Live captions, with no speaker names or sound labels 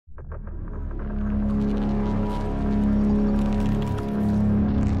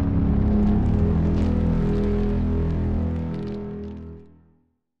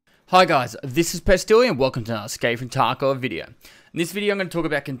Hi guys, this is Pestily and welcome to another Escape from Tarkov video. In this video I'm going to talk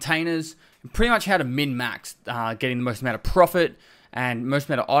about containers and pretty much how to min-max, getting the most amount of profit and most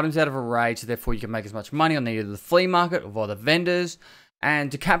amount of items out of a raid, so therefore you can make as much money on either the flea market or via the vendors,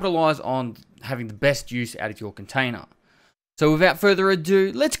 and to capitalize on having the best use out of your container. So without further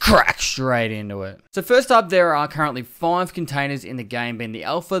ado, let's crack straight into it. So first up, there are currently 5 containers in the game, being the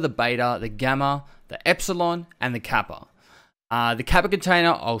Alpha, the Beta, the Gamma, the Epsilon, and the Kappa. The Kappa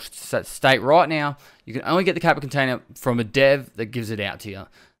container, I'll state right now, you can only get the Kappa container from a dev that gives it out to you.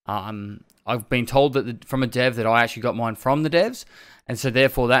 I've been told that from a dev that I actually got mine from the devs, and so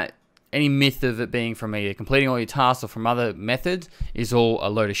therefore that any myth of it being from either completing all your tasks or from other methods is all a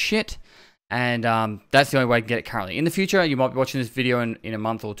load of shit. And that's the only way to get it currently. In the future, you might be watching this video in a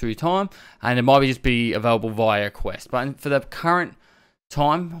month or two time, and it might just be available via a quest. But for the current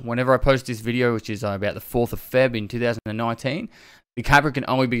time, whenever I post this video, which is about the 4th of Feb in 2019, the Kappa can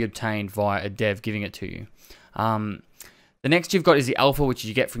only be obtained via a dev giving it to you. The next you've got is the Alpha, which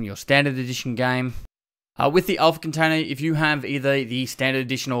you get from your standard edition game. With the Alpha container, if you have either the standard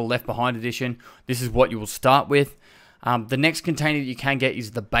edition or left behind edition, this is what you will start with. The next container that you can get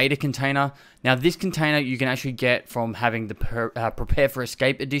is the Beta container. Now this container you can actually get from having the Prepare for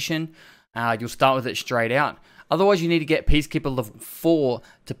Escape edition. You'll start with it straight out. Otherwise, you need to get Peacekeeper level 4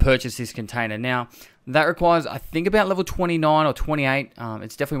 to purchase this container. Now, that requires, I think, about level 29 or 28.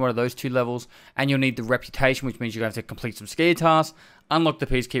 It's definitely one of those two levels. And you'll need the Reputation, which means you're going to have to complete some skill tasks, unlock the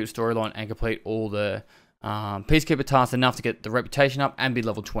Peacekeeper storyline, and complete all the Peacekeeper tasks enough to get the Reputation up and be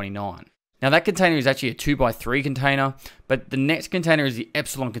level 29. Now, that container is actually a 2x3 container, but the next container is the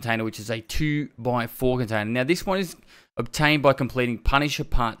Epsilon container, which is a 2x4 container. Now, this one is obtained by completing Punisher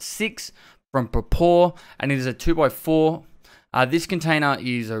Part 6, from Prepare, and it is a 2x4. This container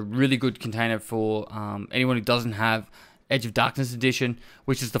is a really good container for anyone who doesn't have Edge of Darkness edition,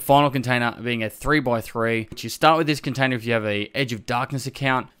 which is the final container being a 3x3. Which you start with this container if you have a Edge of Darkness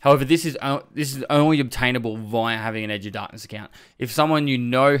account. However, this is only obtainable via having an Edge of Darkness account. If someone you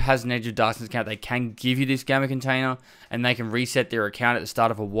know has an Edge of Darkness account, they can give you this Gamma container, and they can reset their account at the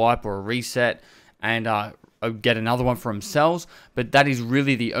start of a wipe or a reset, and get another one for themselves, but that is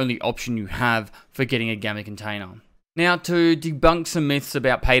really the only option you have for getting a Gamma container. Now, to debunk some myths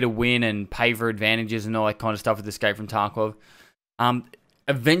about pay to win and pay for advantages and all that kind of stuff with Escape from Tarkov,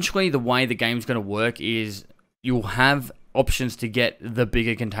 eventually the way the game's going to work is you'll have options to get the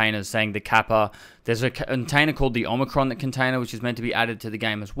bigger containers, saying the Kappa. There's a container called the Omicron container, which is meant to be added to the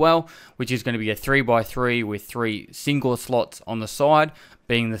game as well, which is going to be a 3x3 with 3 single slots on the side,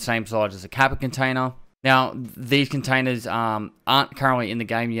 being the same size as a Kappa container. Now, these containers aren't currently in the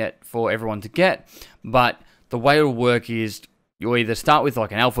game yet for everyone to get, but the way it'll work is you'll either start with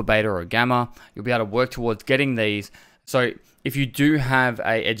like an Alpha, Beta, or a Gamma. You'll be able to work towards getting these. So if you do have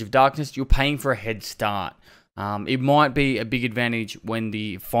a Edge of Darkness, you're paying for a head start. It might be a big advantage when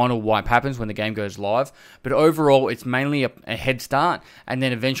the final wipe happens, when the game goes live, but overall it's mainly a head start, and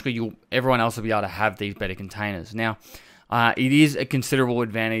then eventually everyone else will be able to have these better containers. Now, it is a considerable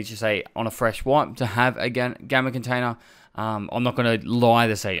advantage, say, on a fresh wipe to have a Gamma container. I'm not going to lie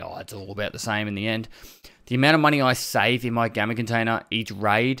to say, oh, it's all about the same in the end. The amount of money I save in my Gamma container each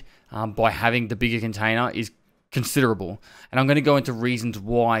raid by having the bigger container is considerable. And I'm going to go into reasons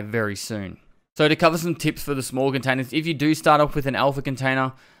why very soon. So to cover some tips for the small containers, if you do start off with an Alpha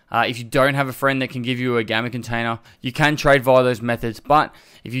container, if you don't have a friend that can give you a Gamma container, you can trade via those methods. But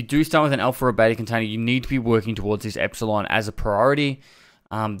if you do start with an Alpha or a Beta container, you need to be working towards this Epsilon as a priority.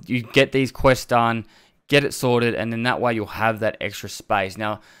 You get these quests done, get it sorted, and then that way you'll have that extra space.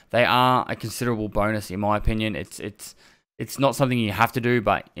 Now, they are a considerable bonus in my opinion. It's not something you have to do,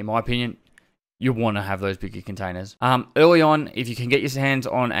 but in my opinion, you want to have those bigger containers. Early on, if you can get your hands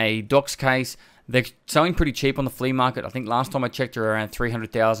on a Docs case, they're selling pretty cheap on the flea market. I think last time I checked, they're around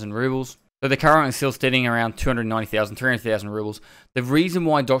 300,000 rubles. So they're currently still sitting around 290,000, 300,000 rubles. The reason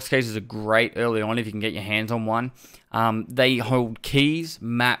why Docs cases are great early on, if you can get your hands on one, they hold keys,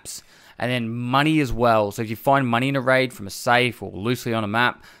 maps, and then money as well. So if you find money in a raid from a safe or loosely on a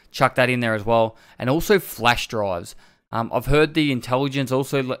map, chuck that in there as well. And also flash drives. I've heard the intelligence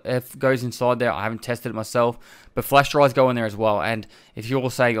also goes inside there. I haven't tested it myself, but flash drives go in there as well. And if you're,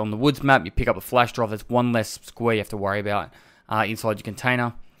 say, on the woods map, you pick up a flash drive, that's one less square you have to worry about inside your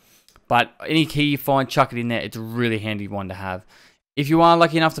container. But any key you find, chuck it in there. It's a really handy one to have. If you are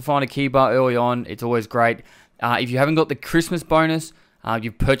lucky enough to find a key bar early on, it's always great. If you haven't got the Christmas bonus,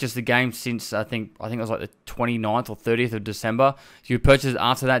 you've purchased the game since I think it was like the 29th or 30th of December. If you purchase it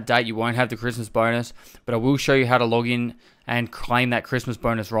after that date, you won't have the Christmas bonus. But I will show you how to log in and claim that Christmas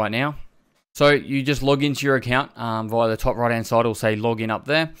bonus right now. So you just log into your account via the top right hand side. It'll say login up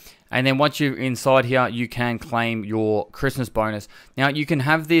there. And then once you're inside here, you can claim your Christmas bonus. Now you can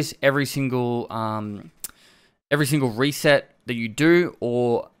have this every single reset that you do,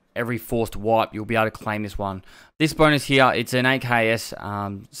 or every forced wipe, you'll be able to claim this one. This bonus here, it's an AKS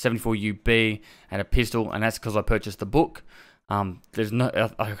 74UB and a pistol, and that's because I purchased the book. There's no,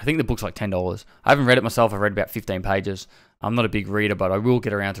 I think the book's like $10. I haven't read it myself. I've read about 15 pages. I'm not a big reader, but I will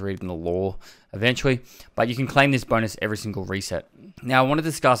get around to reading the lore eventually. But you can claim this bonus every single reset. Now, I want to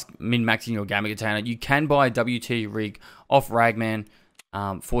discuss min-maxing your gaming container. You can buy a WT rig off Ragman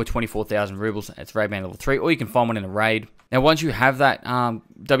for 24,000 rubles. It's Ragman level 3, or you can find one in a raid. Now, once you have that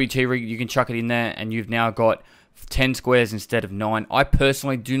WT rig, you can chuck it in there, and you've now got 10 squares instead of 9. I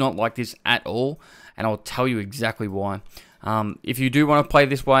personally do not like this at all, and I'll tell you exactly why. If you do want to play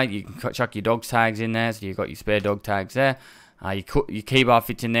this way, you can chuck your dogs tags in there, so you've got your spare dog tags there. Your key bar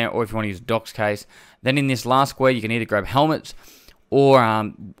fits in there, or if you want to use a docs case. Then in this last square, you can either grab helmets, or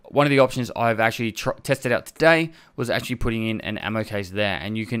one of the options I've actually tested out today was actually putting in an ammo case there,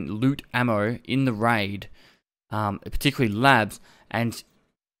 and you can loot ammo in the raid, particularly labs, and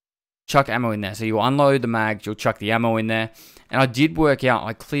chuck ammo in there. So you'll unload the mags, you'll chuck the ammo in there, and I did work out,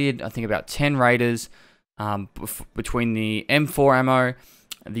 I cleared, I think, about 10 raiders between the M4 ammo,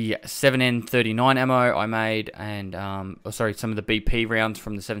 the 7N39 ammo I made, and some of the BP rounds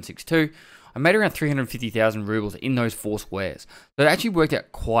from the 7.62. I made around 350,000 rubles in those 4 squares. So it actually worked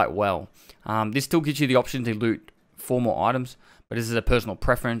out quite well. This still gives you the option to loot 4 more items, but this is a personal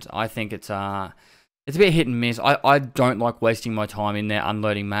preference. I think it's a bit hit and miss. I don't like wasting my time in there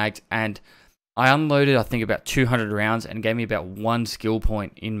unloading mags, and I unloaded, I think, about 200 rounds and gave me about 1 skill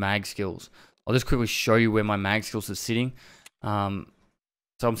point in mag skills. I'll just quickly show you where my mag skills are sitting. So I'm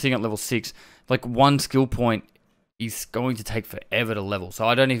sitting at level 6. Like, 1 skill point is going to take forever to level. So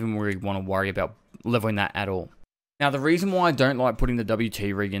I don't even really want to worry about leveling that at all. Now, the reason why I don't like putting the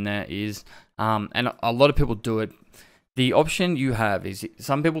WT rig in there is, and a lot of people do it, the option you have is,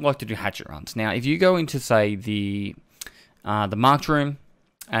 some people like to do hatchet runs. Now, if you go into, say, the marked room,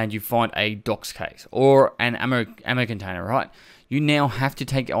 and you find a docs case or an ammo container, right? You now have to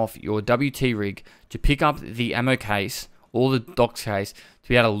take off your WT rig to pick up the ammo case or the docs case to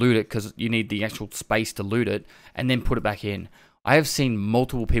be able to loot it, because you need the actual space to loot it, and then put it back in. I have seen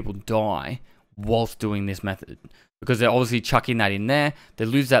multiple people die whilst doing this method, because they're obviously chucking that in there. They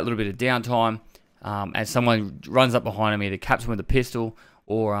lose that little bit of downtime, and someone runs up behind them, either caps them with a pistol,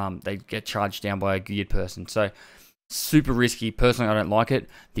 or they get charged down by a geared person. So super risky. Personally, I don't like it.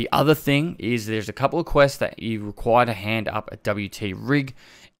 The other thing is, there's a couple of quests that you require to hand up a WT rig.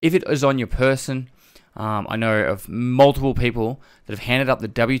 If it is on your person, I know of multiple people that have handed up the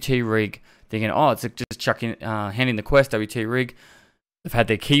WT rig thinking, oh, it's just chucking, handing the quest, WT rig. They've had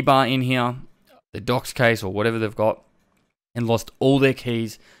their key bar in here, the docs case or whatever they've got, and lost all their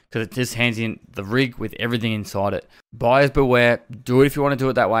keys, because it just hands in the rig with everything inside it. Buyers beware. Do it if you want to do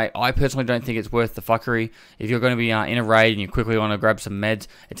it that way. I personally don't think it's worth the fuckery. If you're going to be in a raid and you quickly want to grab some meds,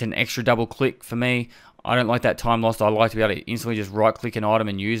 it's an extra double click for me. I don't like that time lost. I like to be able to instantly just right click an item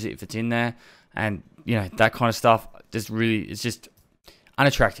and use it if it's in there. And, you know, that kind of stuff just really, it's just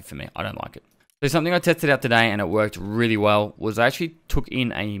unattractive for me. I don't like it. So something I tested out today and it worked really well was I actually took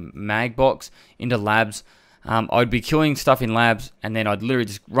in a mag box into labs. I'd be killing stuff in labs, and then I'd literally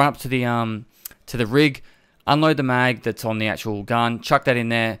just run up to the rig, unload the mag that's on the actual gun, chuck that in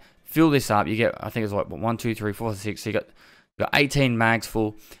there, fill this up. You get, I think it's like 1, 2, 3, 4, 6. So you got 18 mags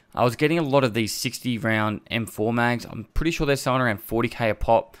full. I was getting a lot of these 60 round M4 mags. I'm pretty sure they're selling around 40k a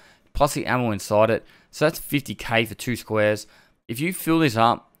pop, plus the ammo inside it. So that's 50k for 2 squares. If you fill this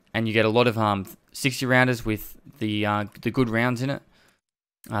up and you get a lot of 60 rounders with the good rounds in it,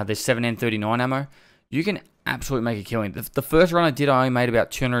 there's 7N39 ammo, you can absolutely make a killing. The first run I did, I only made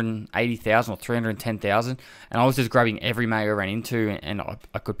about 280,000 or 310,000, and I was just grabbing every mag I ran into and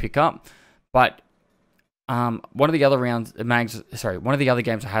I could pick up. But one of the other games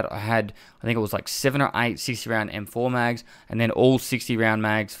I had, I think it was like 7 or 8 60 round M4 mags, and then all 60 round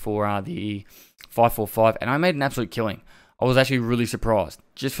mags for the 545, and I made an absolute killing. I was actually really surprised.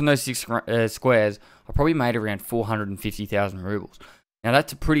 Just from those 6 squares, I probably made around 450,000 rubles. Now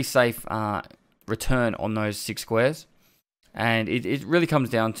that's a pretty safe return on those 6 squares, and it really comes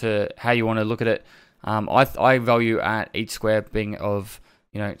down to how you want to look at it. I value at each square being of,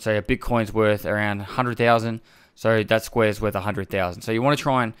 you know, say a Bitcoin's worth around 100,000, so that square's worth 100,000. So you want to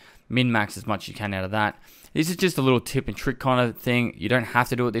try and min-max as much as you can out of that. This is just a little tip and trick kind of thing. You don't have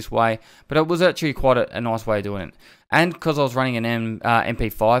to do it this way, but it was actually quite a nice way of doing it. And because I was running an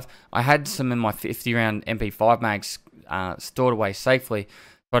MP5, I had some in my 50 round MP5 mags stored away safely.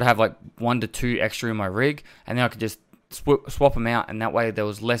 So I'd have like 1 to 2 extra in my rig, and then I could just swap them out, and that way there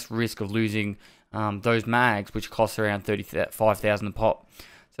was less risk of losing those mags, which cost around 35,000 a pop.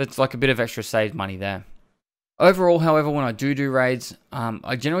 So it's like a bit of extra saved money there. Overall, however, when I do raids,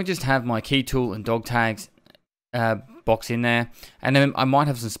 I generally just have my key tool and dog tags box in there, and then I might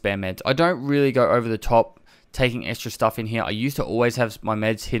have some spare meds. I don't really go over the top taking extra stuff in here. I used to always have my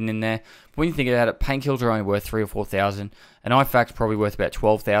meds hidden in there. But when you think about it, painkillers are only worth 3,000 or 4,000, and IFAK's probably worth about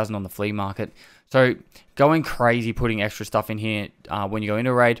 12,000 on the flea market. So going crazy putting extra stuff in here when you go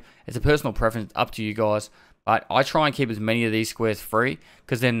into a raid, it's a personal preference, up to you guys. But I try and keep as many of these squares free,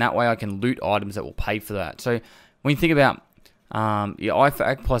 because then that way I can loot items that will pay for that. So when you think about your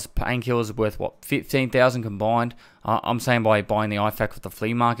IFAK plus painkillers are worth what, 15,000 combined. I'm saying by buying the IFAK with the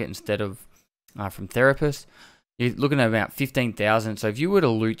flea market instead of from Therapist, you're looking at about 15,000. So if you were to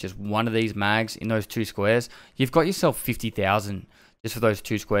loot just one of these mags in those 2 squares, you've got yourself 50,000 just for those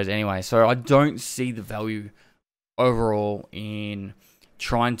 2 squares anyway. So I don't see the value overall in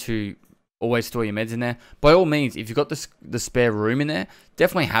trying to always store your meds in there. By all means, if you've got the spare room in there,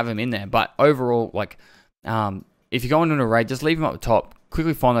 definitely have them in there. But overall, like, if you're going into a raid, just leave them up the top.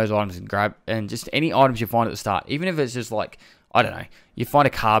 Quickly find those items and grab, and just any items you find at the start, even if it's just like, I don't know, you find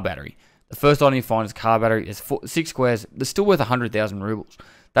a car battery. The first item you find is a car battery. It's 6 squares. They're still worth 100,000 rubles.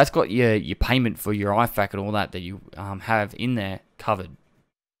 That's got your payment for your IFAK and all that you have in there covered.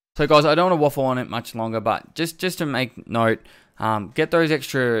 So guys, I don't want to waffle on it much longer, but just to make note, get those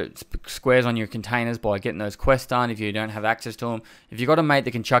extra squares on your containers by getting those quests done if you don't have access to them. If you've got a mate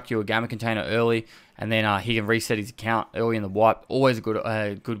that can chuck you a gamma container early, and then he can reset his account early in the wipe, always a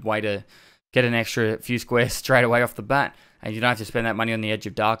good way to get an extra few squares straight away off the bat, and you don't have to spend that money on the edge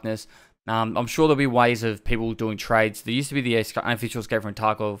of darkness. I'm sure there'll be ways of people doing trades. There used to be the unofficial Escape from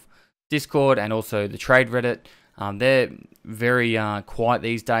Tarkov Discord and also the trade Reddit. They're very quiet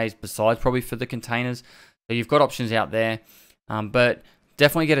these days, besides probably for the containers. So you've got options out there. But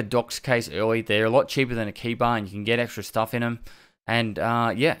definitely get a docs case early. They're a lot cheaper than a key bar, and you can get extra stuff in them. And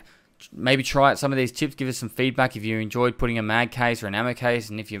yeah, maybe try out some of these tips. Give us some feedback if you enjoyed putting a mag case or an ammo case,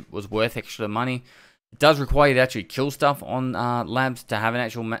 and if it was worth extra money. It does require you to actually kill stuff on labs to have an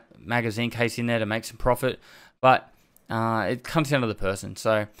actual magazine case in there to make some profit. But it comes down to the person.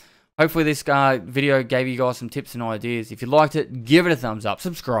 So hopefully this video gave you guys some tips and ideas. If you liked it, give it a thumbs up.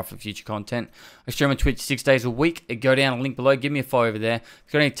 Subscribe for future content. I stream on Twitch 6 days a week. Go down a link below. Give me a follow over there. If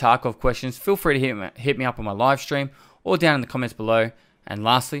you've got any Tarkov questions, feel free to hit me up on my live stream or down in the comments below. And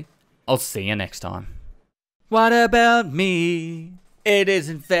lastly, I'll see you next time. What about me? It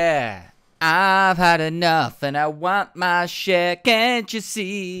isn't fair. I've had enough and I want my share. Can't you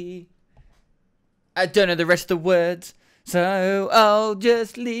see? I don't know the rest of the words, so I'll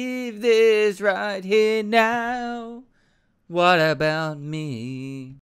just leave this right here now. What about me?